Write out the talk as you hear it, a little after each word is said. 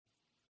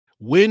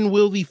When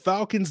will the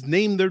Falcons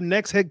name their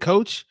next head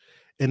coach?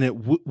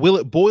 And will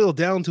it boil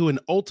down to an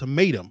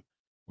ultimatum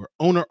where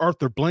owner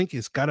Arthur Blank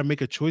has got to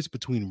make a choice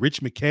between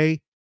Rich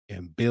McKay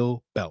and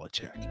Bill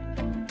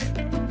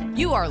Belichick?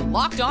 You are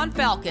Locked On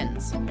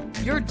Falcons,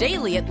 your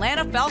daily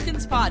Atlanta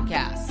Falcons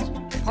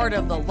podcast. Part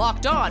of the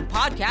Locked On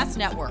Podcast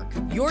Network,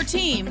 your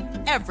team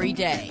every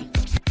day.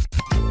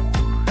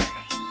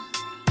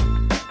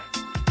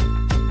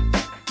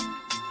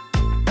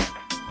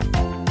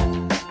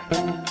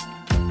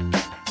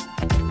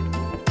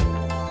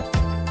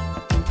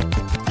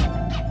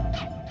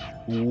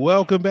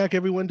 Welcome back,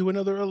 everyone, to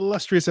another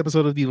illustrious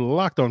episode of the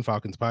Locked On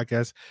Falcons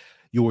podcast,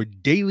 your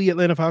daily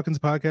Atlanta Falcons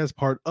podcast,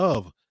 part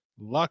of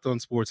Locked On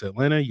Sports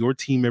Atlanta, your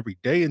team every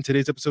day. And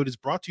today's episode is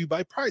brought to you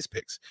by Prize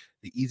Picks,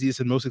 the easiest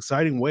and most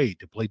exciting way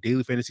to play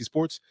daily fantasy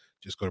sports.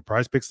 Just go to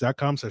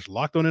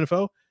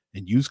prizepicks.com/LockedOnNFL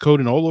and use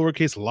code in all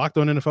lowercase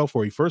LockedOnNFL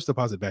for a first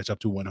deposit match up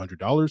to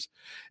 $100.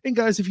 And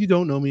guys, if you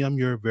don't know me, I'm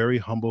your very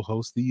humble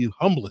host, the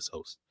humblest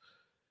host.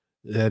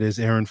 That is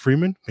Aaron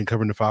Freeman. Been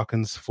covering the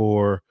Falcons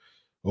for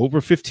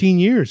over 15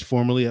 years,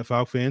 formerly at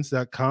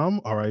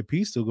FalcFans.com,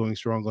 RIP, still going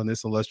strong on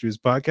this illustrious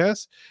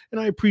podcast. And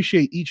I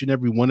appreciate each and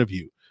every one of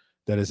you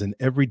that is an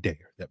everydayer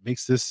that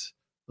makes this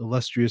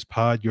illustrious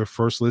pod your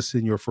first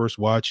listen, your first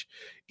watch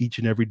each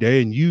and every day.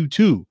 And you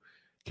too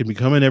can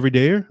become an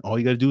everydayer. All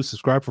you got to do is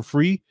subscribe for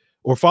free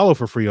or follow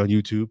for free on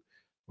YouTube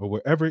or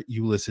wherever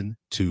you listen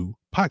to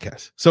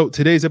podcasts. So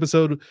today's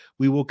episode,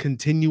 we will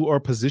continue our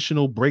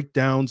positional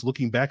breakdowns,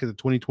 looking back at the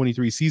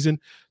 2023 season,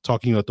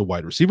 talking about the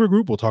wide receiver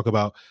group. We'll talk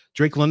about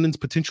Drake London's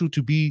potential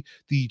to be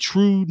the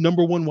true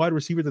number one wide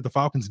receiver that the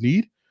Falcons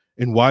need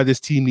and why this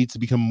team needs to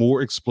become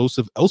more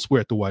explosive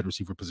elsewhere at the wide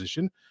receiver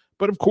position.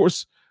 But of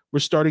course, we're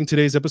starting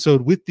today's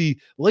episode with the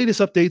latest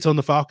updates on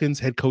the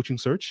Falcons head coaching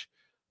search,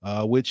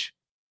 which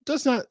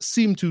does not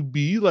seem to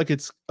be like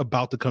it's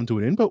about to come to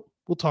an end, but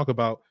we'll talk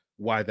about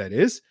why that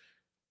is.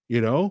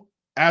 You know,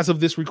 as of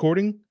this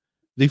recording,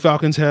 the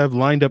Falcons have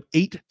lined up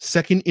 8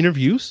 second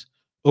interviews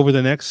over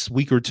the next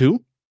week or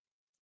two.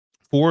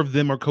 4 of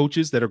them are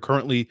coaches that are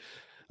currently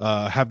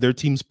have their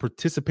teams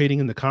participating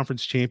in the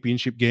conference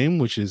championship game,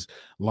 which is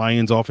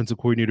Lions offensive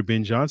coordinator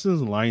Ben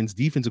Johnson, Lions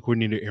defensive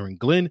coordinator Aaron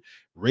Glenn,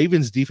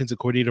 Ravens defensive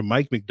coordinator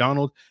Mike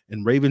McDonald,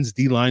 and Ravens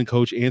D-line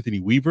coach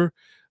Anthony Weaver.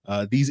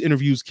 These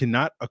interviews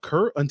cannot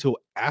occur until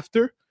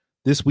after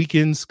this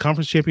weekend's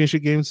conference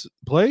championship games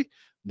play.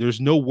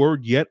 There's no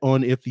word yet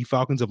on if the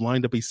Falcons have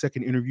lined up a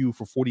second interview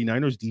for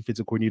 49ers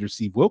defensive coordinator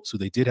Steve Wilks, who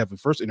they did have a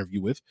first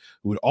interview with,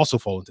 who would also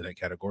fall into that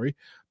category.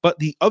 But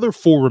the other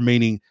 4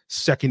 remaining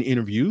second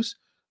interviews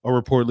are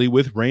reportedly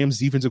with Rams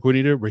defensive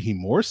coordinator Raheem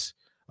Morris,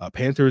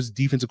 Panthers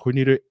defensive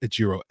coordinator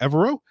Ejiro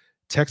Evero,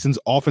 Texans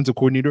offensive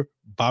coordinator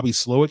Bobby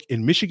Slowick,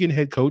 and Michigan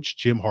head coach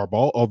Jim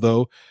Harbaugh,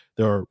 although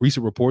there are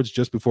recent reports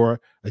just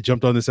before I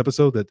jumped on this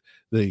episode that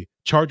the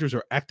Chargers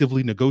are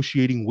actively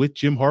negotiating with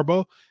Jim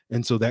Harbaugh,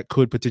 and so that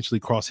could potentially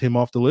cross him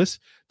off the list.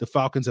 The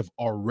Falcons have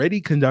already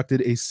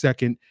conducted a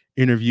second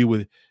interview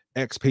with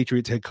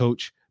ex-Patriots head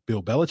coach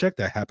Bill Belichick.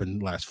 That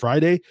happened last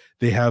Friday.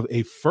 They have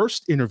a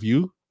first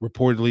interview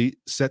reportedly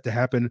set to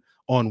happen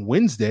on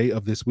Wednesday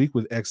of this week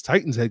with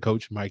ex-Titans head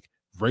coach Mike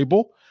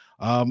Vrabel.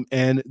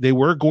 And they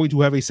were going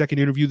to have a second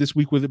interview this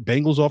week with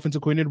Bengals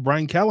offensive coordinator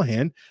Brian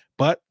Callahan,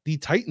 but the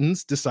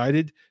Titans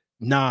decided,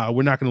 nah,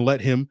 we're not going to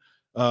let him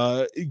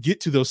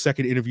get to those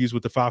second interviews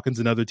with the Falcons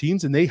and other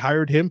teams, and they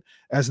hired him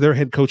as their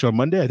head coach on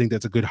Monday. I think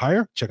that's a good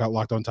hire. Check out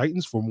Locked On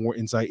Titans for more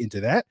insight into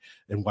that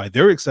and why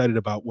they're excited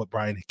about what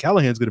Brian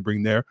Callahan's going to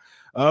bring there.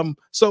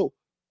 So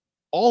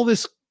all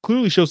this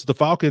clearly shows that the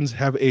Falcons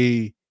have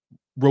a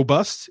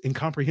robust and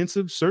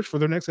comprehensive search for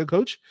their next head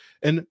coach,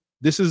 and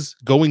this is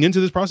going into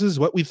this process is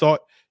what we thought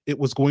it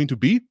was going to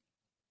be.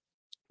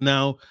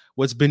 Now,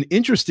 what's been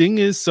interesting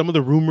is some of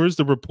the rumors,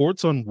 the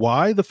reports on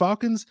why the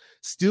Falcons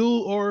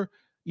still are,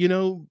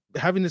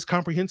 having this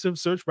comprehensive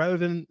search rather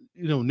than,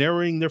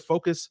 narrowing their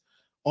focus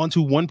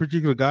onto one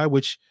particular guy,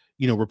 which,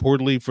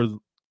 reportedly for,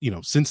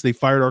 since they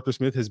fired Arthur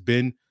Smith has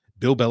been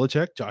Bill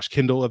Belichick. Josh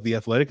Kendall of The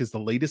Athletic is the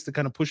latest to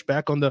kind of push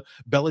back on the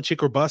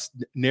Belichick or bust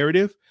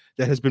narrative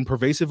that has been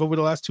pervasive over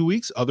the last 2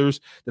 weeks.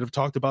 Others that have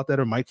talked about that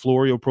are Mike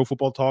Florio, Pro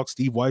Football Talk,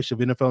 Steve Weish of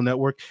NFL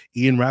Network,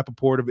 Ian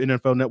Rappaport of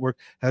NFL Network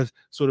has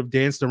sort of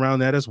danced around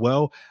that as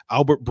well.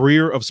 Albert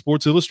Breer of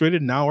Sports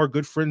Illustrated, now our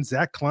good friend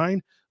Zach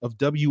Klein of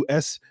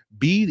WSB,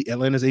 the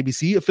Atlanta's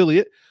ABC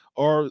affiliate,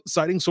 are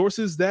citing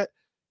sources that,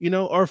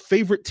 our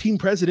favorite team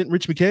president,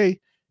 Rich McKay,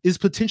 is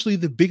potentially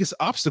the biggest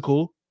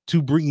obstacle to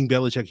bringing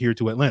Belichick here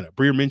to Atlanta.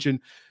 Breer mentioned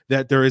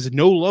that there is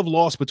no love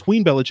lost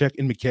between Belichick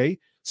and McKay,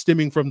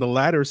 stemming from the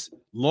latter's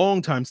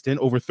longtime stint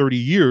over 30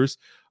 years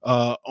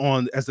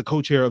as the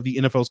co-chair of the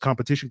NFL's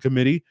competition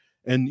committee.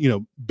 And,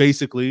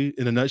 basically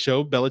in a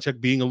nutshell, Belichick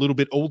being a little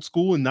bit old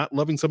school and not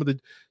loving some of the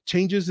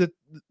changes that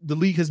the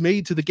league has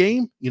made to the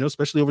game,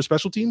 especially over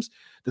special teams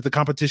that the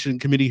competition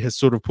committee has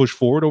sort of pushed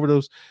forward over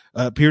those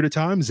period of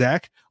time.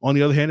 Zach, on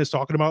the other hand, is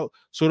talking about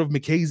sort of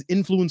McKay's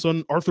influence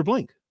on Arthur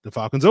Blank, the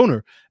Falcons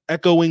owner,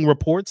 echoing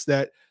reports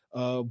that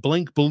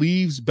Blank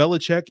believes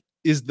Belichick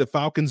is the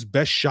Falcons'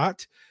 best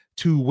shot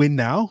to win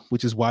now,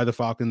 which is why the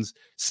Falcons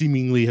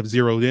seemingly have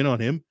zeroed in on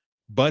him.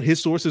 But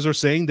his sources are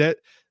saying that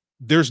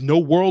there's no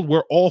world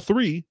where all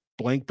three,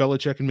 Blank,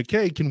 Belichick, and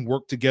McKay, can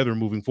work together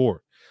moving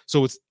forward.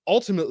 So it's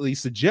ultimately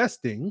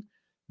suggesting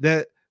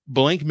that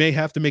Blank may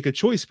have to make a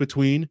choice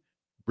between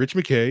Rich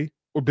McKay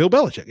or Bill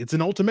Belichick. It's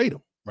an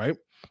ultimatum, right?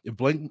 If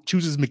Blank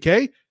chooses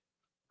McKay,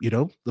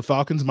 the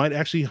Falcons might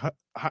actually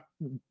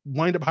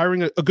wind up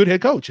hiring a good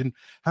head coach and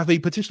have a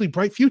potentially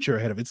bright future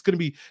ahead of it. It's going to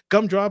be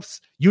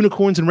gumdrops,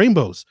 unicorns, and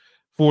rainbows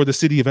for the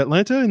city of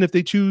Atlanta. And if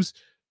they choose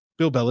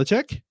Bill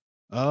Belichick,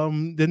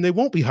 then they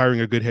won't be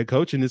hiring a good head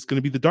coach, and it's going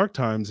to be the dark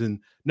times and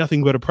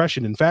nothing but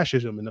oppression and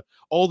fascism and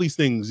all these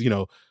things.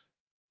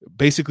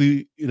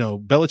 Basically,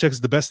 Belichick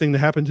is the best thing to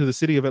happen to the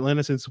city of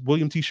Atlanta since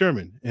William T.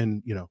 Sherman.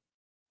 And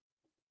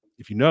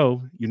if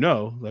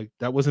like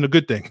that wasn't a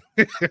good thing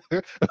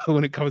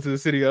when it comes to the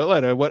city of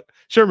Atlanta, what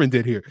Sherman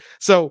did here.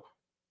 So,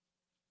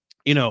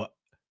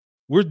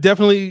 we're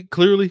definitely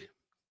clearly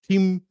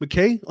Team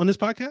McKay on this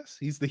podcast.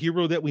 He's the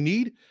hero that we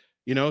need.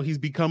 He's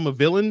become a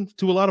villain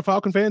to a lot of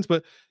Falcon fans,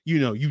 but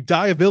you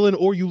die a villain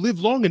or you live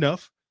long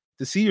enough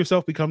to see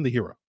yourself become the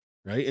hero,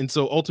 right? And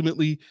so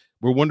ultimately,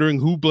 we're wondering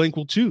who Blank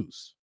will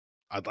choose.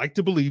 I'd like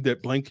to believe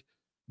that Blank,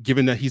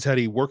 given that he's had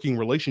a working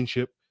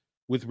relationship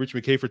with Rich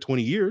McKay for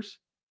 20 years,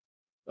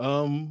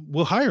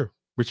 will hire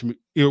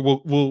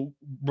will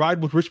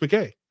ride with Rich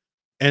McKay.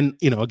 And,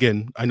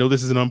 again, I know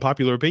this is an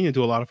unpopular opinion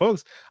to a lot of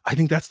folks. I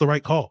think that's the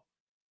right call.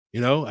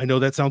 I know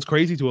that sounds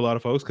crazy to a lot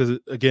of folks because,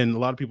 again, a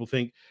lot of people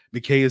think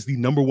McKay is the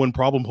number one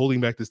problem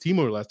holding back this team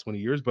over the last 20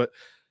 years. But,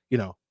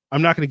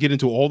 I'm not going to get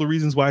into all the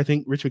reasons why I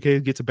think Rich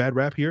McKay gets a bad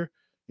rap here.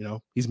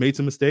 He's made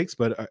some mistakes,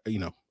 but,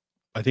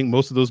 I think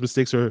most of those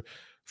mistakes are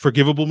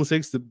forgivable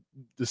mistakes,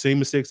 the same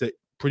mistakes that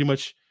pretty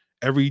much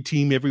every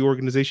team, every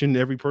organization,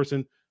 every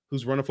person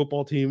who's run a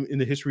football team in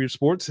the history of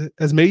sports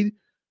has made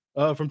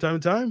from time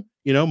to time.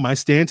 My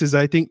stance is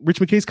I think Rich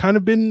McKay's kind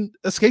of been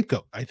a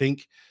scapegoat. I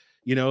think,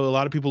 a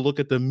lot of people look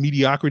at the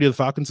mediocrity of the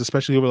Falcons,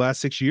 especially over the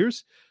last 6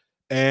 years,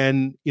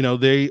 and,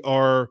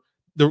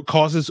 the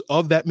causes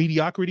of that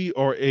mediocrity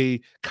are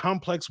a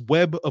complex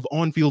web of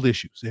on-field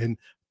issues. And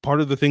part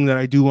of the thing that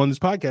I do on this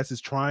podcast is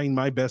trying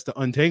my best to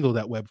untangle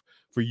that web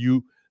for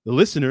you, the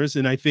listeners.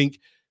 And I think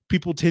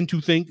people tend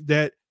to think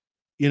that,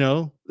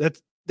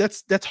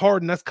 that's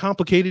hard and that's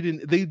complicated.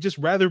 And they just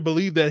rather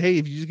believe that, hey,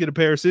 if you just get a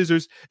pair of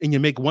scissors and you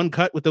make one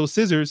cut with those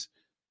scissors,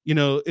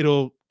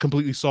 it'll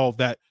completely solve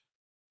that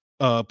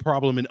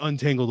problem and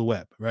untangle the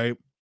web. Right.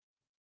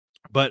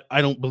 But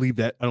I don't believe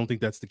that. I don't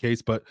think that's the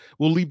case, but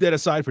we'll leave that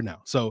aside for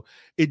now. So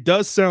it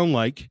does sound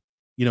like,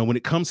 when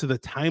it comes to the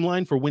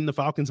timeline for when the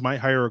Falcons might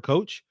hire a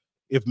coach,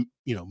 if,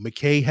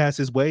 McKay has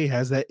his way,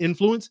 has that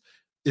influence,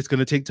 it's going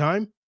to take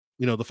time.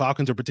 The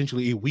Falcons are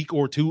potentially a week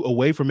or two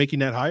away from making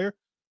that hire.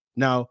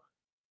 Now,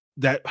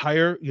 that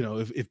hire,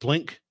 if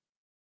Blank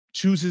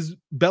chooses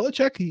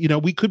Belichick,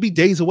 we could be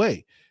days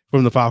away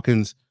from the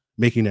Falcons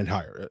making that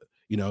hire.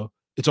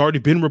 It's already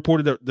been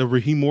reported that the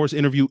Raheem Morris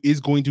interview is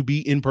going to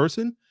be in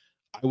person.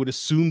 I would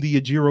assume the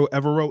Ejiro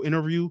Evero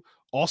interview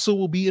also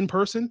will be in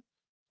person.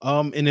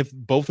 And if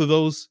both of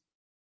those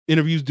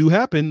interviews do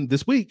happen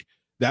this week,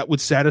 that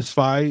would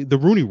satisfy the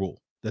Rooney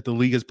Rule that the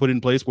league has put in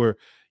place, where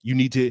you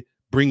need to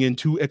bring in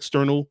 2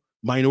 external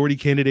minority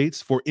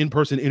candidates for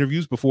in-person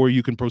interviews before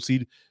you can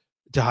proceed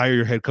to hire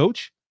your head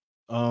coach.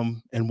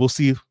 And we'll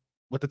see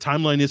what the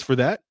timeline is for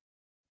that.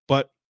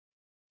 But,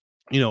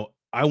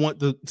 I want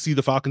to see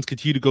the Falcons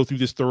continue to go through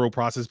this thorough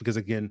process because,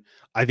 again,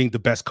 I think the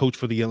best coach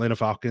for the Atlanta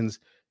Falcons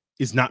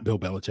is not Bill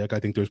Belichick. I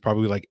think there's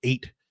probably like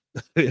 8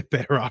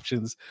 better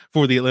options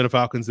for the Atlanta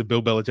Falcons than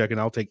Bill Belichick, and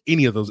I'll take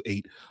any of those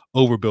 8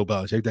 over Bill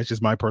Belichick. That's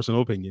just my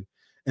personal opinion.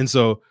 And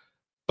so,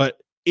 but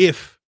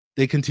if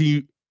they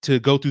continue to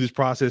go through this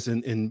process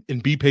and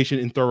be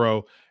patient and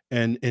thorough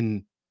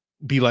and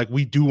be like,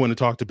 we do want to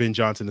talk to Ben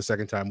Johnson a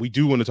second time. We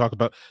do want to talk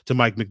to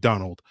Mike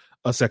McDonald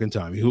a second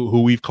time,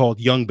 who we've called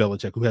young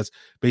Belichick, who has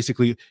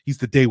basically, he's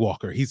the day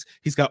walker. He's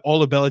got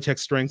all of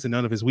Belichick's strengths and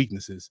none of his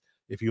weaknesses.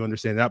 If you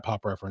understand that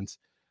pop reference.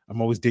 I'm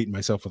always dating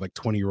myself with like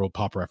 20-year-old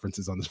pop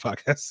references on this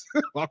podcast,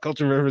 pop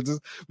culture references.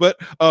 But,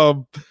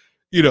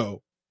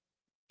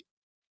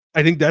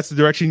 I think that's the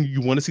direction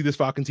you want to see this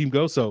Falcon team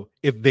go. So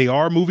if they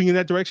are moving in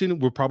that direction,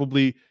 we're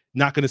probably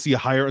not going to see a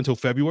hire until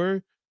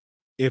February.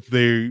 If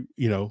they,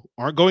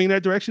 aren't going in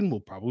that direction, we'll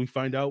probably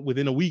find out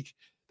within a week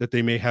that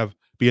they may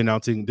be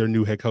announcing their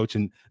new head coach,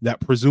 and that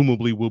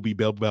presumably will be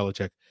Bill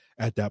Belichick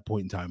at that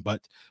point in time.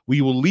 But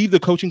we will leave the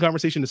coaching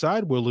conversation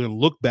aside. We're going to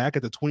look back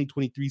at the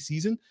 2023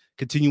 season,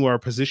 continue our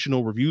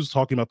positional reviews,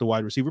 talking about the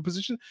wide receiver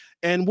position,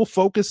 and we'll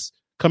focus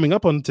coming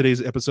up on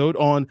today's episode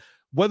on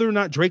whether or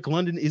not Drake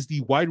London is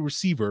the wide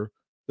receiver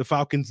the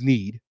Falcons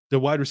need, the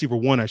wide receiver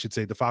one, I should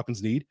say, the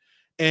Falcons need.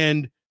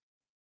 And,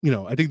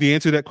 I think the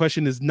answer to that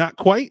question is not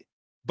quite,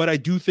 but I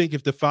do think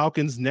if the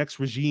Falcons' next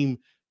regime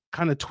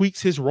kind of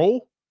tweaks his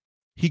role,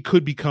 he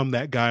could become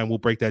that guy, and we'll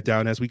break that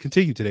down as we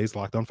continue today's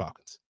Locked On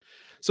Falcons.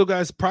 So,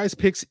 guys, Prize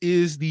Picks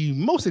is the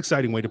most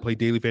exciting way to play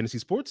daily fantasy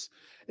sports.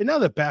 And now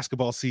that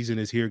basketball season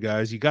is here,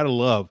 guys, you got to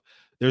love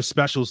There's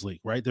specials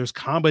league, right? There's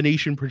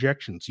combination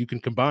projections. You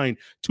can combine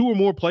 2 or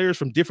more players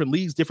from different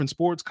leagues, different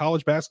sports,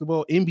 college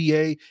basketball,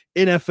 NBA,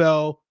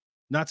 NFL,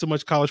 not so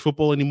much college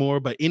football anymore,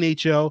 but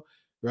NHL,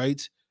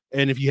 right?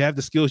 And if you have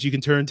the skills, you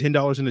can turn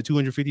 $10 into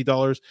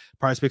 $250.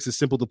 Prize Picks is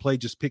simple to play.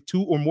 Just pick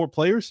 2 or more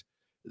players,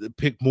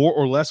 pick more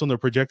or less on their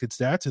projected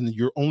stats, and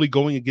you're only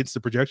going against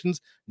the projections,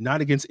 not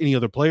against any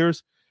other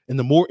players. And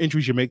the more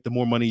entries you make, the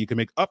more money you can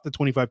make, up to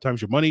 25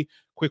 times your money.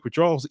 Quick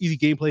withdrawals, easy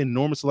gameplay, and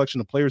enormous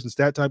selection of players and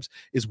stat types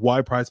is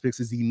why Prize Picks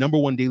is the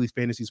 #1 daily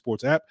fantasy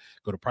sports app.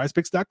 Go to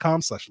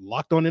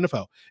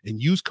prizepicks.com/LockedOnNFL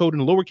and use code in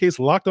lowercase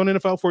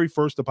LockedOnNFL for a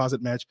first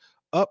deposit match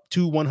up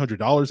to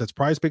 $100. That's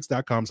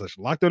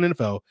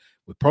prizepicks.com/LockedOnNFL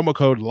with promo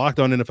code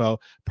LockedOnNFL.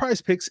 Prize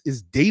Picks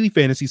is daily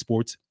fantasy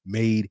sports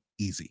made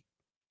easy.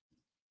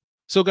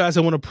 So, guys,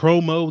 I want to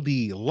promo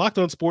the Locked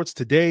On Sports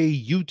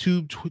Today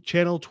YouTube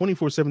channel,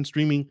 24/7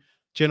 streaming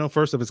channel,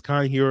 first of its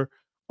kind here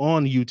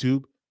on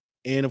YouTube.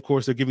 And of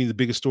course, they're giving the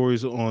biggest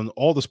stories on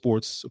all the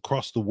sports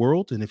across the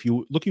world. And if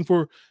you're looking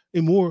for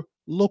a more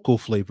local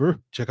flavor,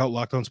 check out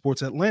Locked On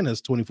Sports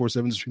Atlanta's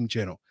 24/7 streaming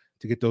channel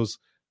to get those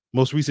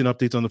most recent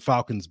updates on the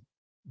Falcons,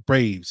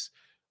 Braves,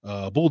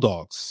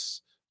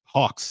 Bulldogs,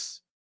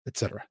 Hawks,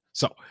 etc.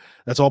 So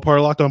that's all part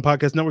of Locked On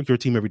Podcast Network, your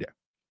team every day.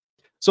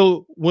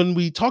 So when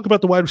we talk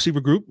about the wide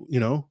receiver group,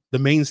 the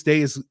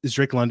mainstay is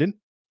Drake London.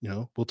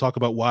 We'll talk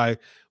about why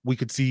we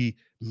could see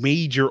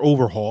major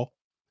overhaul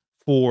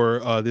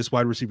for this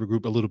wide receiver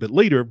group a little bit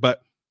later.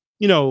 But,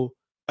 I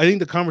think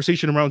the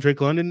conversation around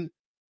Drake London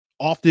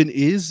often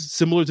is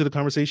similar to the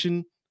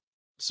conversation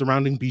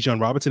surrounding Bijan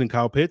Robinson and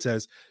Kyle Pitts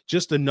as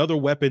just another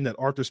weapon that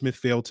Arthur Smith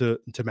failed to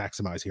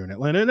maximize here in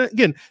Atlanta. And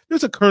again,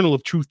 there's a kernel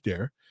of truth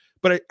there,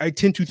 but I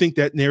tend to think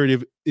that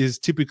narrative is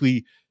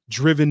typically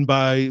driven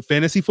by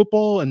fantasy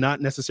football and not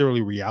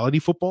necessarily reality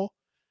football,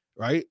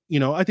 right?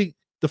 I think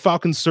the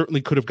Falcons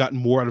certainly could have gotten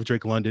more out of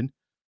Drake London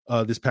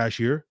this past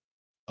year.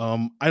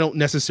 I don't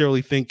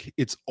necessarily think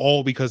it's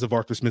all because of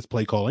Arthur Smith's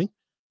play calling.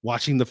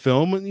 Watching the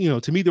film,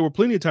 to me, there were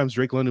plenty of times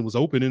Drake London was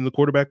open and the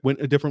quarterback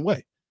went a different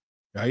way,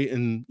 right?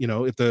 And,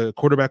 if the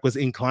quarterback was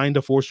inclined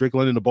to force Drake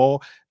London the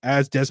ball,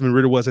 as Desmond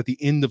Ridder was at the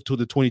end of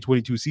the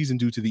 2022 season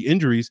due to the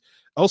injuries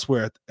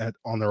elsewhere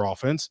on their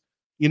offense,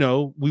 we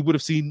would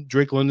have seen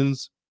Drake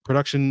London's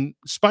production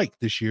spike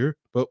this year,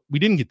 but we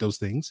didn't get those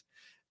things.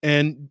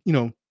 And,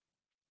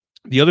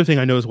 the other thing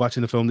I know is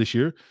watching the film this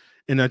year,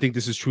 and I think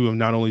this is true of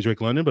not only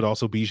Drake London, but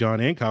also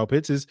Bijan and Kyle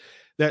Pitts, is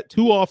that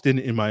too often,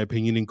 in my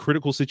opinion, in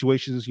critical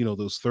situations,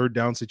 those third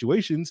down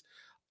situations,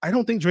 I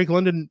don't think Drake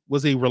London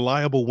was a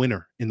reliable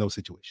winner in those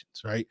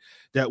situations, right?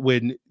 That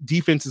when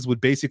defenses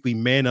would basically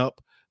man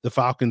up the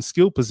Falcons'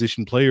 skill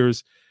position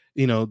players,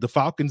 the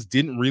Falcons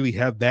didn't really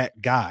have that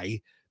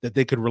guy that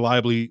they could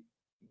reliably,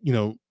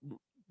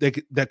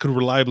 that could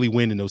reliably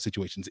win in those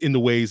situations in the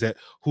ways that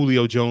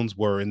Julio Jones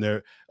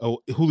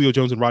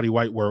and Roddy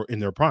White were in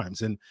their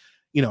primes. And,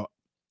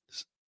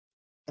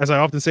 as I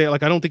often say, I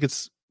don't think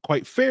it's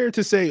quite fair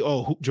to say,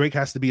 Drake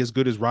has to be as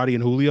good as Roddy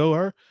and Julio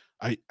are.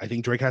 I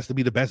think Drake has to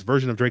be the best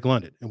version of Drake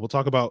London. And we'll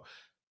talk about,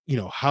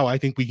 how I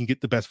think we can get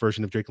the best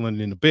version of Drake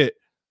London in a bit.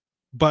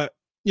 But,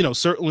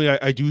 certainly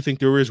I do think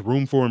there is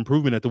room for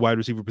improvement at the wide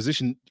receiver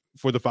position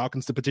for the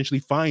Falcons to potentially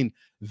find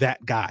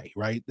that guy,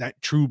 right?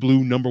 That true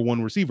blue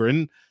 #1 receiver.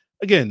 And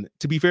again,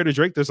 to be fair to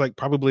Drake, there's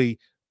probably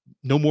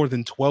no more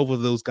than 12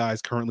 of those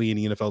guys currently in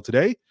the NFL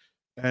today.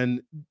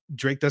 And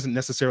Drake doesn't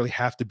necessarily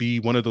have to be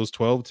one of those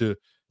 12 to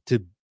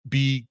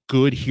be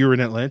good here in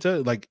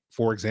Atlanta.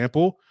 For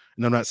example,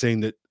 and I'm not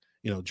saying that,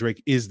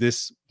 Drake is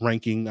this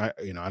ranking. I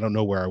don't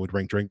know where I would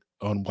rank Drake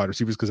on wide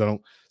receivers because I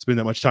don't spend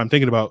that much time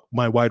thinking about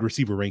my wide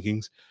receiver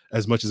rankings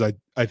as much as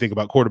I think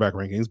about quarterback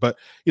rankings. But,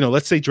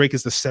 let's say Drake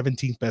is the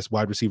 17th best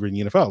wide receiver in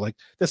the NFL.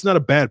 That's not a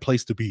bad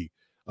place to be.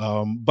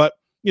 But,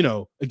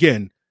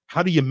 again,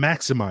 how do you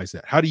maximize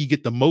that? How do you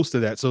get the most of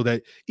that so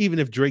that even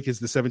if Drake is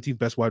the 17th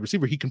best wide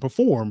receiver, he can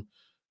perform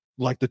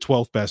like the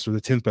 12th best or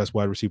the 10th best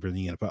wide receiver in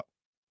the NFL?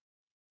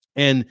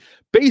 And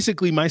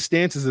basically, my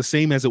stance is the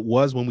same as it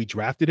was when we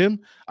drafted him.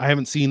 I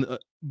haven't seen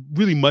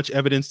really much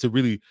evidence to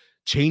really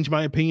change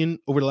my opinion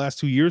over the last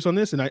 2 years on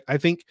this. And I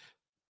think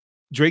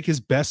Drake is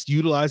best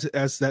utilized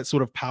as that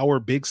sort of power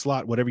big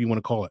slot, whatever you want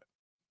to call it,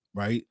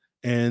 right?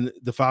 And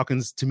the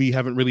Falcons, to me,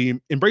 haven't really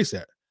embraced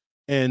that.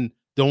 And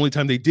the only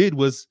time they did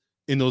was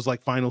in those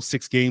final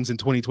 6 games in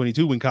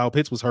 2022 when Kyle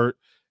Pitts was hurt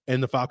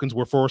and the Falcons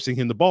were forcing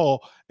him the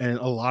ball. And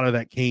a lot of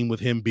that came with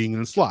him being in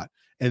the slot.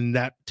 And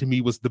that, to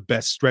me, was the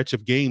best stretch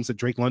of games that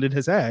Drake London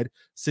has had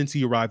since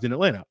he arrived in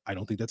Atlanta. I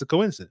don't think that's a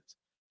coincidence.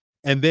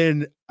 And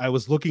then I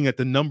was looking at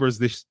the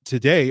numbers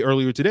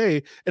earlier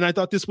today, and I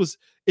thought this was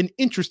an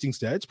interesting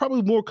stat. It's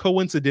probably more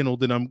coincidental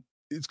than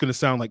it's going to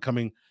sound like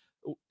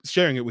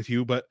sharing it with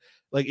you. But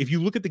if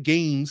you look at the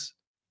games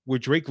where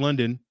Drake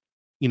London,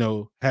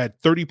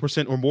 had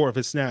 30% or more of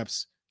his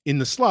snaps in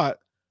the slot,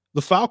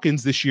 the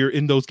Falcons this year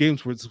in those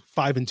games were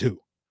 5-2.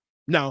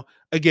 Now,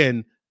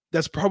 again,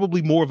 that's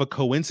probably more of a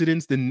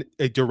coincidence than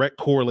a direct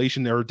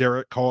correlation or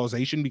direct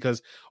causation because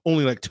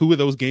only 2 of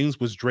those games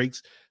was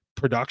Drake's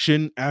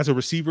production as a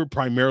receiver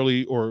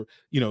primarily, or,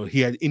 he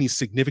had any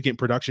significant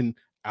production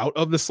out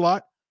of the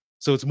slot.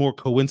 So it's more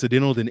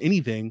coincidental than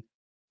anything.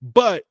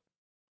 But,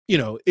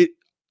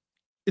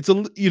 it's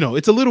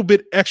a little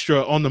bit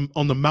extra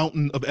on the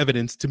mountain of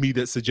evidence to me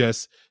that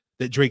suggests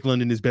that Drake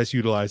London is best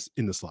utilized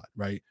in the slot.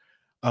 Right.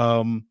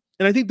 And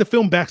I think the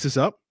film backs this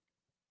up.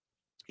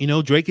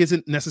 Drake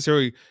isn't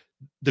necessarily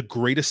the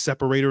greatest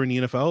separator in the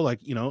NFL. Like,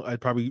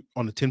 I'd probably,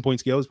 on a 10-point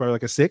scale, it's probably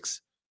like a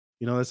 6.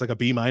 That's like a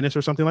B-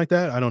 or something like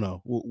that. I don't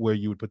know where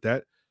you would put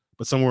that,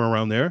 but somewhere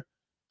around there.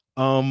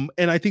 And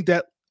I think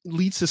that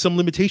leads to some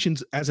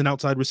limitations as an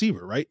outside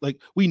receiver, right?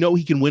 Like, we know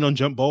he can win on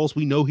jump balls.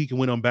 We know he can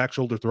win on back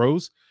shoulder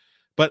throws.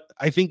 But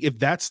I think if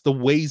that's the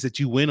ways that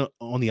you win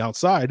on the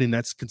outside, and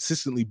that's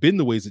consistently been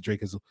the ways that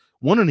Drake has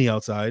won on the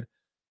outside,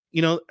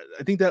 I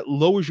think that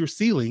lowers your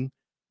ceiling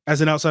as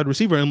an outside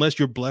receiver, unless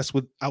you're blessed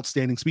with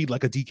outstanding speed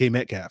like a DK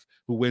Metcalf,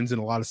 who wins in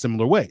a lot of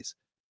similar ways.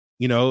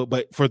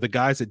 But for the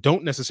guys that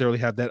don't necessarily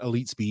have that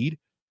elite speed,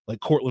 like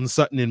Cortland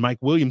Sutton and Mike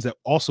Williams, that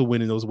also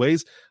win in those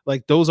ways,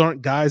 like, those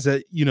aren't guys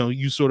that,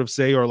 you sort of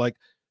say are like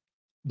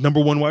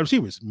number one wide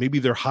receivers. Maybe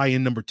they're high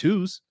end number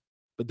 2s,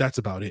 but that's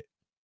about it.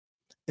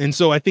 And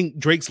so I think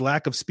Drake's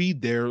lack of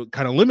speed there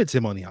kind of limits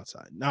him on the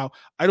outside. Now,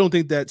 I don't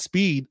think that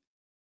speed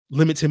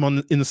limits him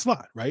in the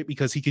slot, right?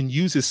 Because he can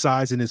use his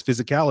size and his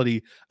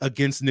physicality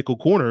against nickel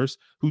corners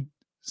who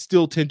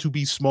still tend to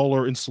be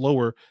smaller and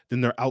slower than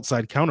their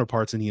outside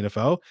counterparts in the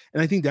NFL.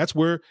 And I think that's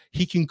where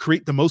he can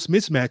create the most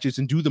mismatches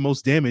and do the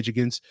most damage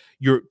against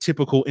your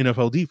typical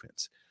NFL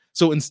defense.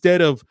 So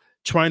instead of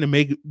trying to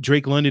make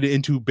Drake London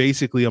into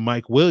basically a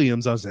Mike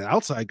Williams as an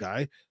outside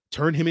guy,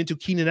 turn him into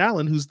Keenan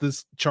Allen, who's the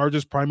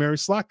Chargers' primary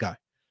slot guy.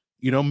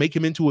 Make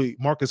him into a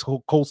Marcus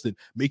Colston,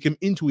 make him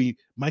into a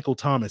Michael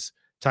Thomas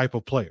type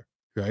of player,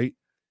 right?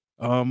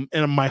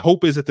 And my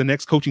hope is that the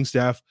next coaching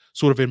staff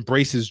sort of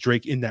embraces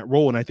Drake in that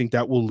role, and I think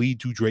that will lead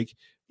to Drake,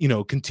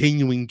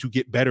 continuing to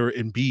get better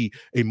and be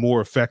a more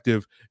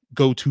effective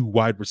go-to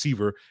wide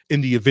receiver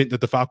in the event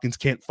that the Falcons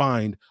can't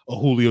find a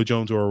Julio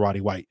Jones or a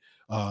Roddy White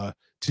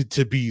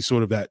to be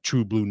sort of that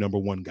true blue number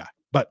one guy.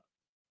 But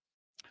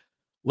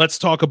let's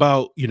talk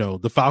about,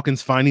 the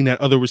Falcons finding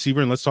that other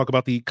receiver, and let's talk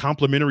about the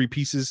complementary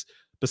pieces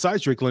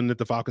besides Drake London that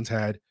the Falcons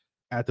had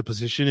at the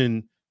position.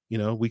 And,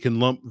 we can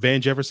lump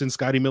Van Jefferson,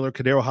 Scotty Miller,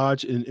 Kadero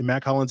Hodge, and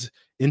Matt Collins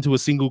into a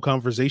single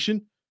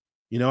conversation.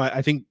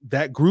 I think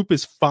that group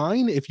is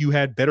fine if you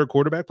had better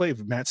quarterback play.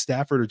 If Matt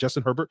Stafford or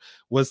Justin Herbert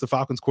was the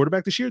Falcons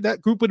quarterback this year,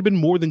 that group would have been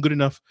more than good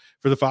enough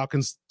for the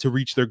Falcons to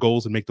reach their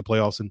goals and make the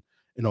playoffs and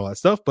all that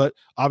stuff. But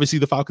obviously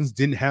the Falcons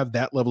didn't have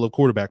that level of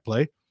quarterback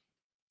play.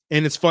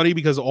 And it's funny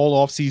because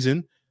all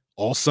offseason,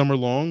 all summer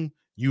long,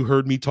 you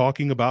heard me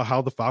talking about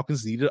how the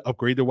Falcons needed to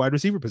upgrade their wide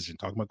receiver position,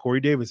 talking about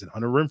Corey Davis and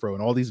Hunter Renfrow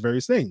and all these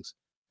various things.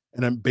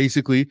 And I'm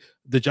basically,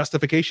 the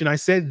justification I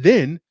said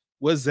then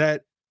was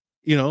that,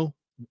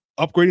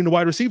 upgrading the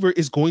wide receiver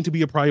is going to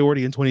be a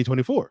priority in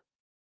 2024.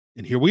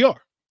 And here we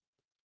are.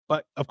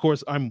 But of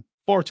course, I'm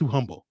far too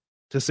humble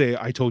to say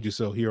I told you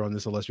so here on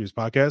this illustrious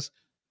podcast.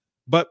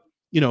 But,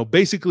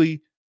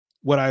 basically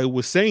what I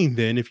was saying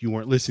then, if you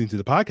weren't listening to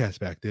the podcast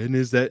back then,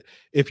 is that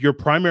if your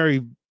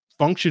primary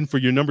function for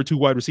your number 2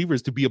 wide receiver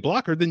is to be a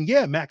blocker, then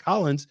yeah, Matt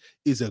Collins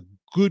is a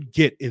good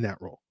get in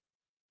that role.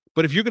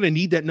 But if you're going to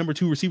need that number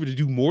 2 receiver to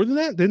do more than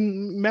that,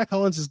 then Matt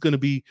Collins is going to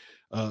be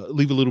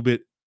leave a little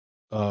bit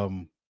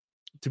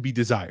to be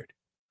desired.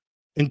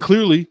 And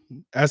clearly,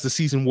 as the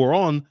season wore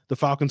on, the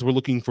Falcons were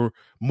looking for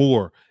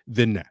more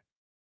than that.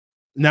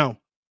 Now,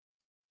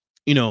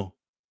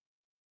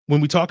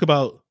 when we talk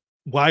about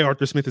why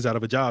Arthur Smith is out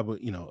of a job,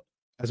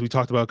 as we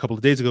talked about a couple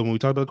of days ago when we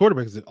talked about the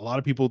quarterbacks, a lot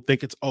of people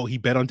think it's, he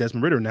bet on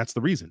Desmond Ridder and that's the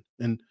reason.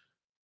 And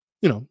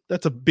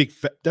that's a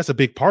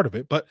big part of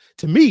it. But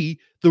to me,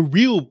 the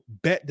real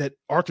bet that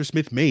Arthur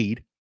Smith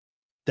made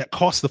that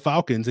cost the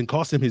Falcons and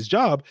cost him his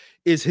job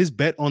is his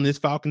bet on this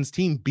Falcons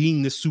team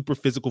being this super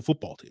physical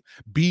football team,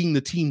 being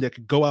the team that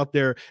could go out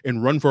there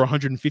and run for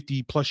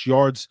 150 plus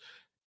yards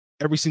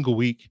every single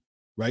week,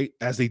 right?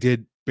 As they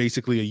did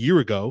basically a year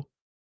ago,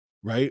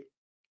 right?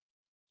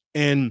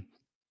 And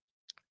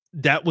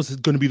that was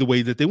going to be the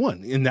way that they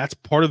won. And that's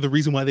part of the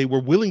reason why they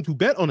were willing to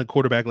bet on a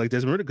quarterback like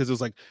Desmond Ridder, because it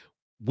was like,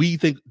 we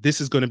think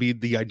this is going to be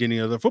the identity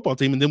of the football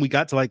team. And then we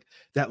got to like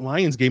that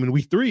Lions game in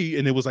week 3,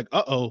 and it was like,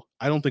 I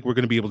don't think we're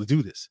going to be able to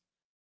do this.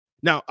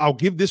 Now, I'll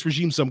give this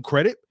regime some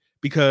credit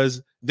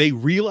because they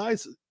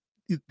realized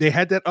they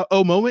had that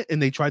moment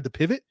and they tried to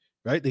pivot,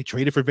 right? They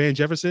traded for Van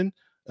Jefferson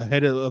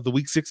ahead of the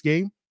week 6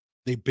 game.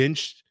 They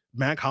benched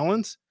Matt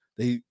Collins.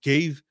 They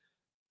gave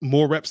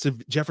more reps to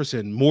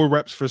Jefferson, more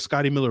reps for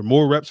Scotty Miller,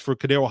 more reps for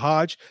Kadero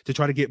Hodge to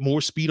try to get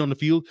more speed on the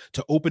field,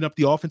 to open up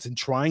the offense and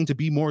trying to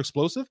be more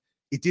explosive.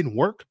 It didn't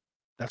work.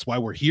 That's why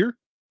we're here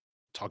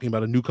talking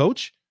about a new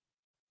coach.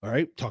 All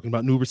right. Talking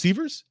about new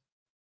receivers.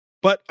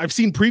 But I've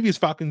seen previous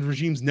Falcons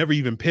regimes never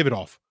even pivot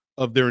off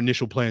of their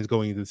initial plans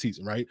going into the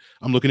season, right?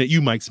 I'm looking at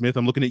you, Mike Smith.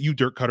 I'm looking at you,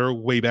 Dirk Cutter,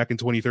 way back in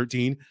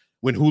 2013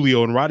 when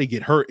Julio and Roddy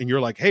get hurt. And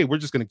you're like, hey, we're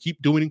just going to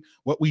keep doing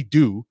what we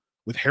do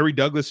with Harry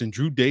Douglas and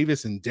Drew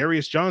Davis and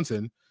Darius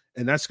Johnson.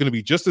 and that's going to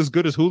be just as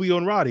good as Julio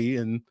and Roddy,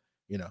 and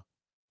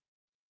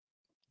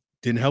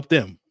didn't help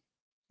them.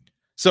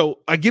 So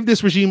I give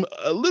this regime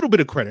a little bit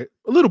of credit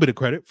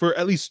for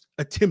at least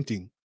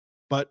attempting.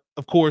 But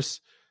of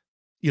course,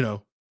 you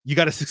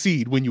got to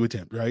succeed when you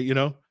attempt, right?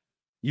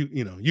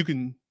 You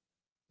can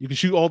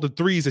shoot all the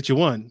threes that you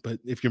want, but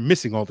if you're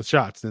missing all the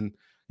shots, then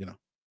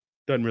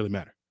doesn't really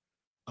matter.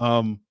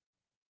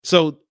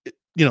 So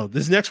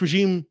this next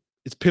regime,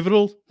 it's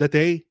pivotal that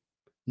they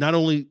not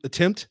only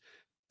attempt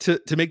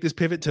to make this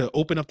pivot to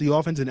open up the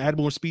offense and add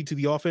more speed to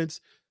the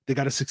offense, they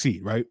got to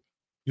succeed, right?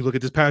 You look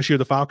at this past year,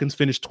 the Falcons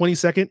finished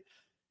 22nd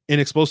in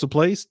explosive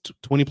plays,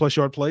 20-plus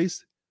yard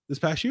plays this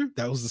past year.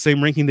 That was the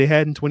same ranking they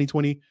had in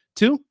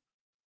 2022.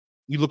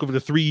 You look over the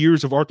 3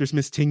 years of Arthur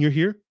Smith's tenure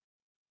here,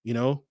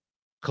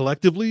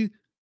 collectively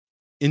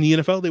in the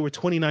NFL, they were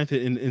 29th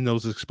in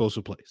those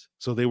explosive plays.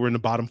 So they were in the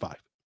bottom 5,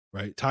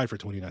 right? Tied for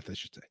 29th, I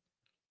should say.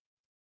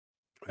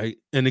 Right.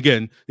 And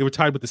again, they were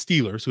tied with the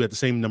Steelers, who had the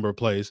same number of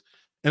plays.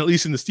 And at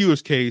least in the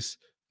Steelers' case,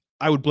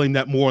 I would blame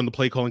that more on the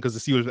play calling because the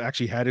Steelers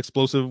actually had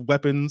explosive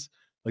weapons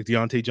like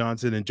Deontay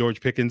Johnson and George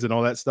Pickens and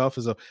all that stuff.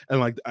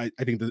 I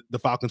think the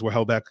Falcons were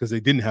held back because they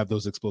didn't have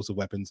those explosive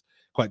weapons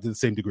quite to the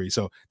same degree.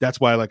 So that's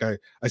why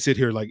I sit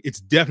here it's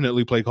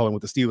definitely play calling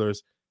with the Steelers,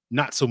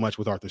 not so much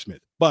with Arthur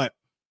Smith. But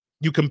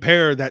you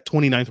compare that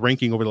 29th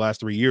ranking over the last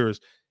 3 years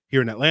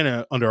here in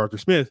Atlanta under Arthur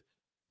Smith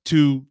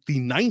to the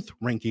 9th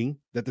ranking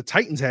that the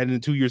Titans had in the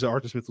 2 years that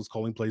Arthur Smith was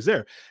calling plays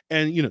there.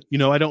 And,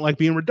 I don't like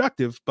being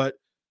reductive, but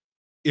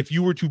if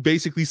you were to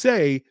basically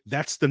say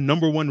that's the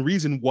number one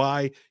reason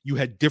why you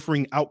had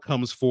differing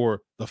outcomes for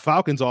the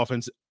Falcons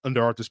offense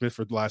under Arthur Smith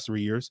for the last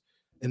 3 years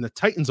and the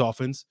Titans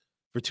offense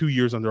for 2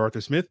 years under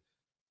Arthur Smith,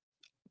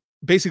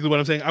 basically what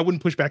I'm saying, I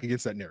wouldn't push back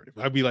against that narrative.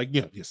 I'd be like,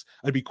 yes,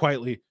 I'd be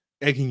quietly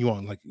egging you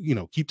on,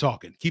 keep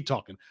talking,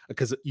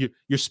 because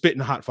you're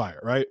spitting hot fire,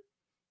 right?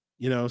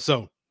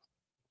 So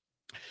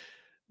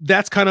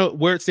that's kind of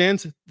where it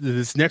stands.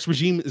 This next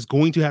regime is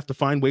going to have to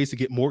find ways to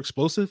get more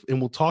explosive,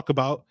 and we'll talk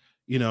about,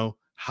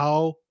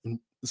 how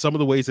some of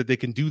the ways that they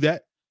can do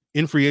that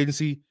in free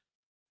agency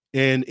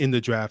and in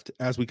the draft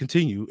as we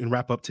continue and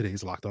wrap up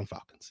today's Locked On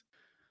Falcons.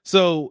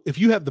 So if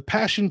you have the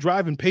passion,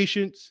 drive, and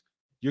patience,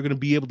 you're going to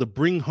be able to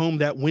bring home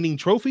that winning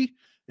trophy.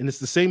 And it's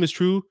the same as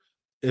true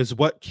as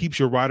what keeps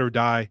your ride or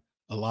die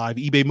alive.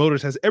 eBay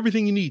Motors has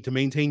everything you need to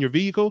maintain your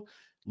vehicle,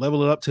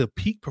 level it up to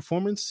peak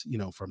performance,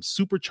 from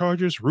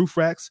superchargers, roof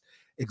racks,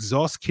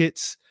 exhaust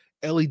kits,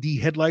 LED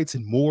headlights,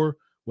 and more.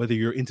 Whether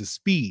you're into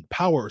speed,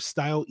 power, or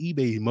style,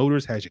 eBay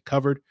Motors has you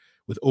covered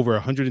with over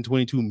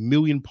 122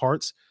 million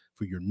parts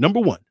for your number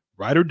one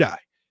ride or die.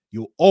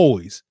 You'll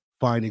always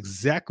find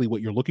exactly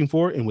what you're looking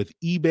for. And with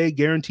eBay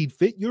Guaranteed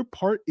Fit, your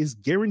part is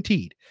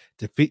guaranteed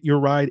to fit your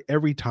ride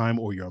every time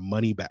or your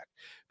money back.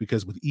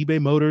 Because with eBay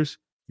Motors,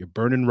 you're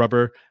burning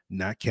rubber,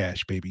 not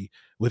cash, baby.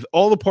 With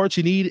all the parts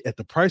you need at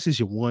the prices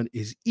you want,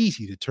 it's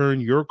easy to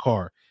turn your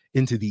car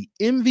into the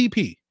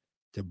MVP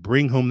to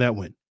bring home that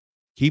win.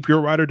 Keep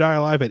your ride or die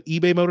alive at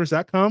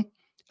ebaymotors.com.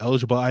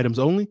 Eligible items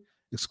only.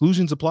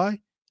 Exclusions apply.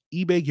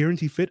 eBay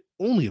Guarantee Fit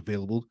only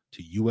available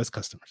to U.S.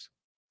 customers.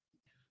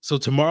 So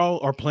tomorrow,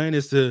 our plan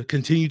is to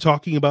continue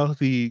talking about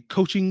the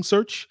coaching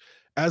search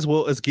as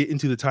well as get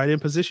into the tight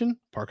end position.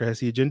 Parker has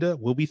the agenda.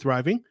 We'll be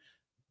thriving.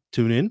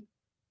 Tune in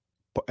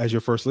as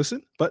your first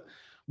listen. But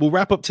we'll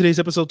wrap up today's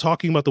episode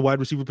talking about the wide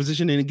receiver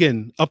position. And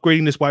again,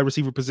 upgrading this wide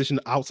receiver position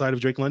outside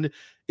of Drake London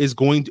is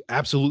going to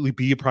absolutely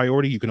be a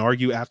priority. You can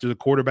argue after the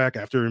quarterback,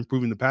 after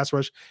improving the pass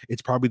rush,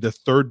 it's probably the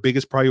third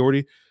biggest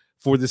priority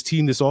for this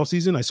team this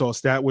offseason. I saw a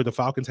stat where the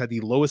Falcons had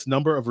the lowest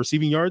number of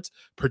receiving yards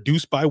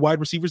produced by wide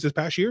receivers this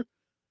past year,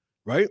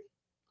 right?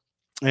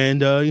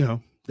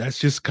 And, that's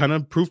just kind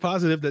of proof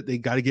positive that they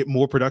got to get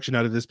more production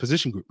out of this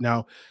position group.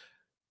 Now,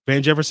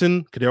 Van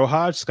Jefferson, Kadero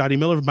Hodge, Scotty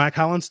Miller, Mike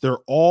Hollins, they're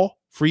all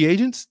free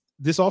agents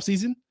this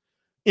offseason.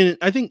 And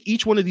I think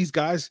each one of these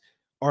guys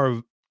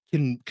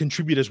can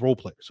contribute as role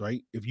players,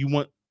 right? If you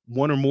want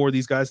one or more of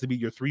these guys to be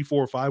your 3,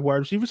 4, or 5 wide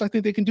receivers, I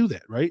think they can do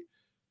that, right?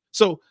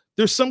 So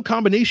there's some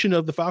combination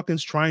of the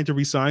Falcons trying to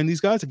re-sign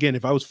these guys. Again,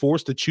 if I was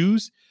forced to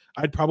choose,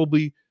 I'd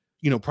probably,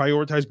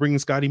 prioritize bringing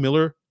Scotty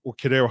Miller or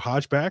Kadero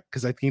Hodge back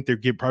because I think they're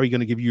probably going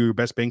to give you your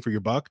best bang for your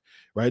buck,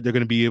 right? They're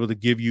going to be able to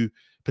give you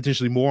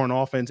potentially more on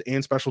offense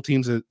and special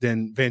teams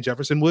than Van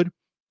Jefferson would.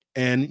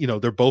 And,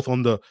 they're both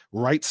on the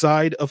right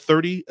side of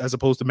 30 as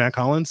opposed to Matt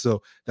Collins.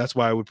 So that's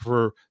why I would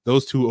prefer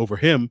those two over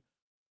him.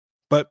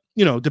 But,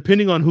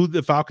 depending on who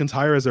the Falcons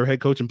hire as their head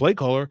coach and play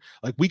caller,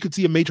 we could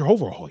see a major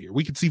overhaul here.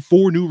 We could see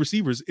 4 new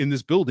receivers in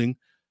this building,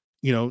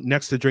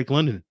 next to Drake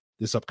London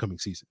this upcoming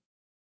season.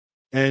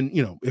 And,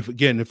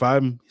 if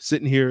I'm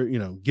sitting here,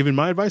 giving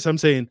my advice, I'm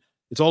saying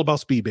it's all about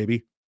speed,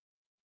 baby.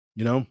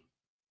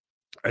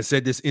 I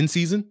said this in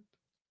season,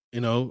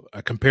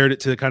 I compared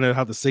it to kind of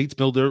how the Saints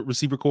build their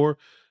receiver core,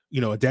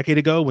 a decade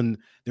ago when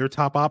their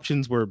top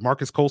options were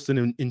Marcus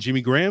Colston and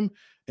Jimmy Graham.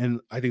 And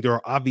I think there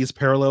are obvious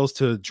parallels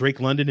to Drake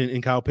London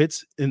and Kyle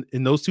Pitts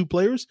in those two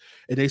players.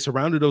 And they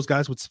surrounded those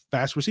guys with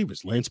fast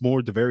receivers, Lance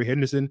Moore, DeVary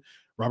Henderson,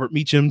 Robert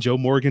Meacham, Joe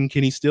Morgan,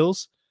 Kenny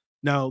Stills.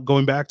 Now,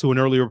 going back to an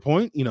earlier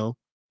point,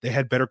 they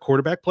had better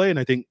quarterback play. And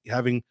I think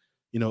having,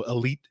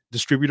 elite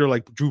distributor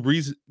like Drew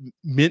Brees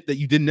meant that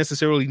you didn't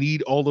necessarily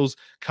need all those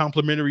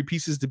complementary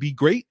pieces to be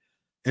great.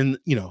 And,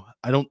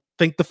 I don't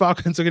think the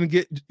Falcons are going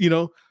to get,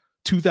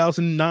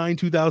 2009,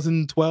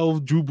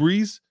 2012 Drew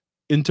Brees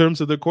in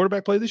terms of their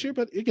quarterback play this year.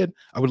 But again,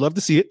 I would love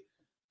to see it.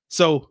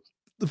 So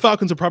the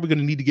Falcons are probably going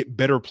to need to get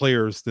better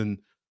players than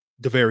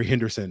DeVary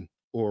Henderson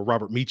or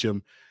Robert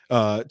Meacham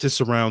to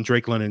surround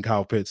Drake London and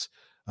Kyle Pitts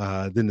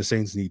than the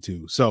Saints need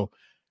to. So,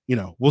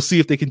 we'll see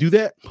if they can do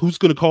that. Who's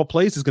going to call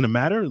plays is going to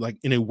matter. Like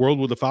in a world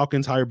where the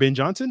Falcons hire Ben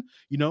Johnson,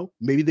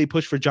 maybe they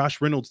push for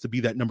Josh Reynolds to be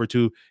that number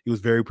 2. He was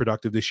very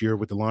productive this year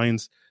with the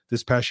Lions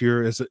this past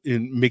year as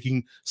in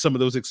making some of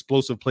those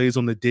explosive plays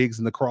on the digs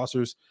and the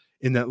crossers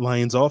in that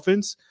Lions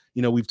offense.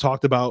 We've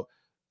talked about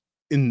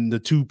in the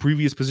 2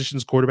 previous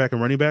positions, quarterback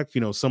and running back,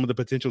 some of the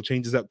potential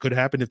changes that could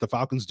happen if the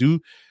Falcons do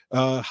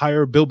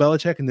hire Bill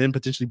Belichick and then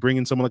potentially bring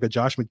in someone like a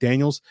Josh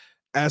McDaniels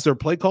as their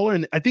play caller.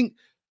 And I think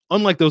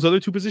unlike those other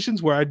 2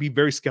 positions where I'd be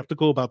very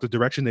skeptical about the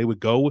direction they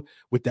would go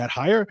with that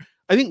hire,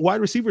 I think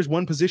wide receiver is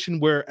one position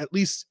where at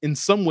least in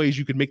some ways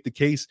you could make the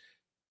case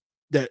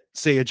that,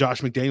 say, a Josh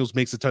McDaniels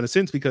makes a ton of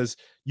sense because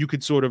you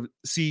could sort of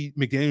see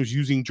McDaniels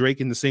using Drake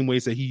in the same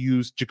ways that he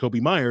used Jacoby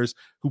Myers,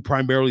 who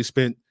primarily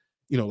spent,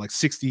 like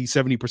 60,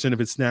 70% of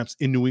his snaps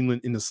in New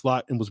England in the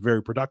slot and was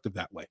very productive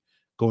that way.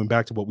 Going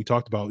back to what we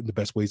talked about in the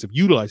best ways of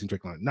utilizing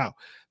Drake London. Now,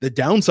 the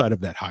downside of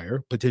that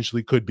hire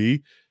potentially could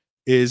be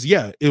is,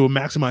 it will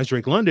maximize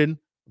Drake London,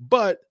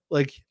 but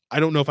I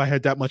don't know if I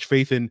had that much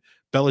faith in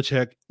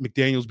Belichick,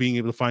 McDaniels being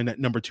able to find that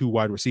number 2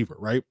 wide receiver,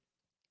 right?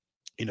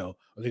 Are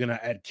they going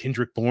to add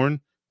Kendrick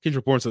Bourne?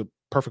 Kendrick Bourne's a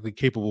perfectly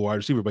capable wide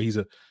receiver, but he's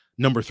a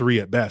number 3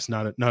 at best,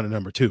 not a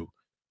number 2.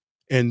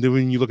 And then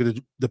when you look at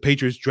the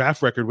Patriots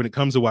draft record, when it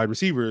comes to wide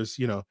receivers,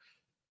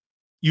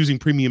 using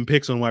premium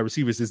picks on wide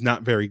receivers is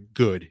not very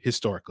good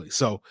historically.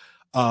 So,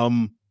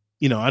 I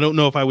don't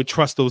know if I would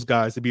trust those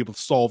guys to be able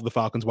to solve the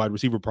Falcons wide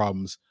receiver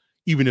problems,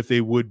 even if they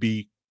would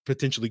be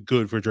potentially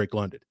good for Drake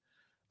London.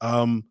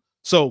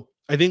 So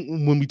I think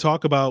when we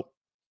talk about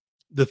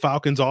the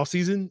Falcons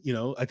offseason,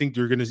 I think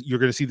you're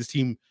gonna see this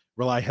team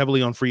rely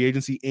heavily on free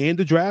agency and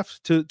the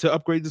draft to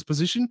upgrade this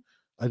position.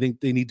 I think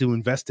they need to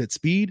invest at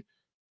speed.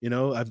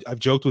 I've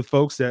joked with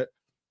folks that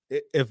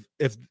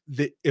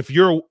if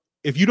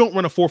you don't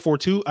run a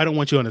 4-4-2, I don't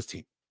want you on this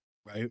team,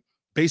 right?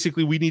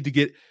 Basically, we need to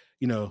get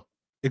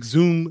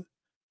exhume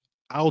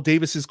Al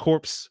Davis's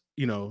corpse,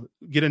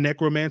 get a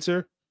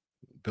necromancer.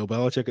 Bill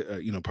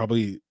Belichick,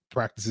 probably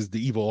practices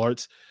the evil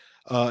arts.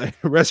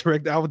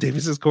 Resurrect Al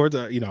Davis's corpse.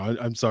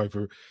 I'm sorry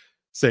for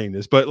saying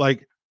this, but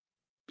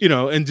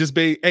and just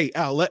hey,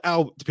 Al, let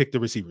Al pick the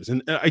receivers.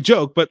 And I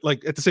joke, but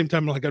at the same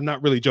time, I'm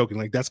not really joking.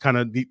 That's kind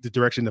of the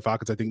direction the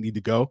Falcons, I think, need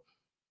to go.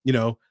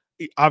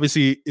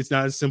 Obviously it's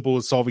not as simple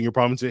as solving your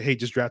problem. Say, hey,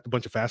 just draft a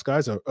bunch of fast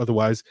guys.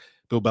 Otherwise,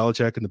 Bill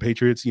Belichick and the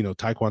Patriots,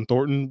 Tyquan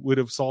Thornton would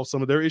have solved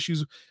some of their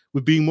issues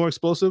with being more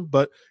explosive.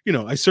 But,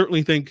 I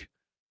certainly think,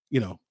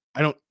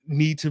 I don't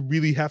need to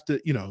really have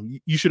to,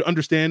 you should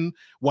understand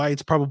why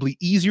it's probably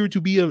easier to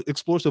be an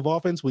explosive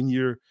offense when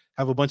you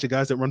have a bunch of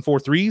guys that run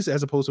 4-3s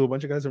as opposed to a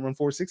bunch of guys that run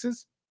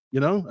 4-6s. I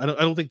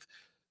don't think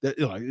that,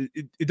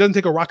 it doesn't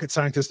take a rocket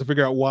scientist to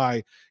figure out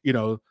why,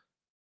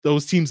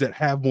 those teams that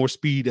have more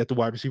speed at the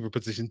wide receiver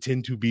position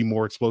tend to be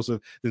more explosive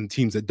than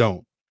teams that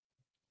don't.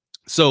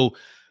 So,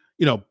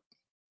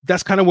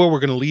 that's kind of where we're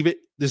going to leave it.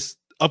 This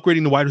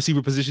upgrading the wide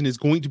receiver position is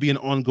going to be an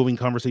ongoing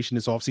conversation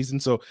this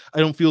offseason. So I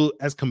don't feel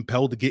as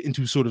compelled to get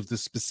into sort of the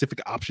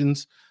specific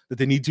options that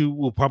they need to.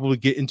 We'll probably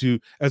get into,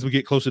 as we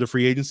get closer to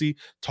free agency,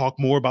 talk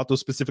more about those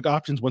specific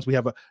options once we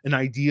have an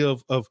idea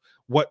of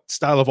what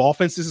style of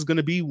offense this is going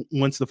to be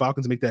once the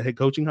Falcons make that head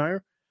coaching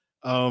hire.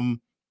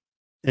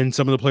 And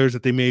some of the players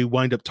that they may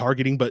wind up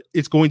targeting, but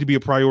it's going to be a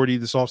priority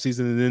this offseason.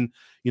 And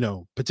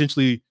then,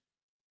 potentially,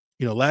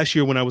 last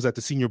year when I was at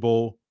the Senior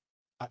Bowl,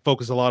 I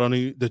focused a lot on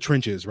the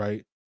trenches,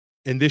 right?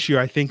 And this year,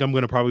 I think I'm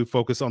going to probably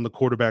focus on the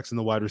quarterbacks and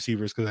the wide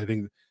receivers because I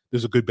think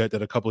there's a good bet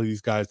that a couple of these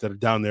guys that are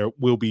down there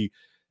will be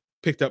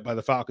picked up by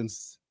the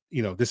Falcons,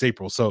 this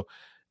April. So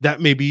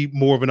that may be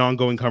more of an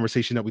ongoing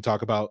conversation that we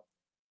talk about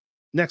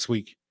next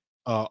week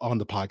on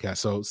the podcast.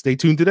 So stay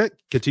tuned to that.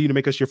 Continue to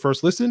make us your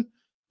first listen.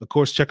 Of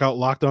course, check out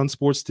Locked On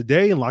Sports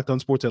Today and Locked On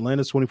Sports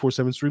Atlanta's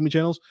 24/7 streaming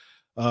channels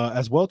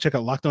as well. Check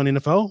out Locked On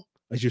NFL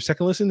as your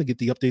second listen to get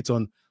the updates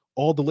on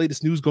all the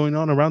latest news going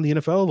on around the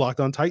NFL. Locked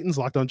On Titans,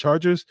 Locked On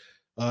Chargers,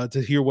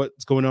 to hear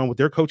what's going on with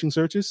their coaching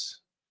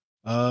searches.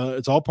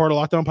 It's all part of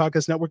Locked On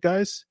Podcast Network,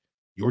 guys.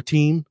 Your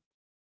team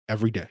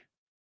every day.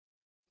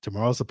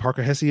 Tomorrow's the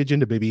Parker Hesse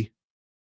agenda, baby.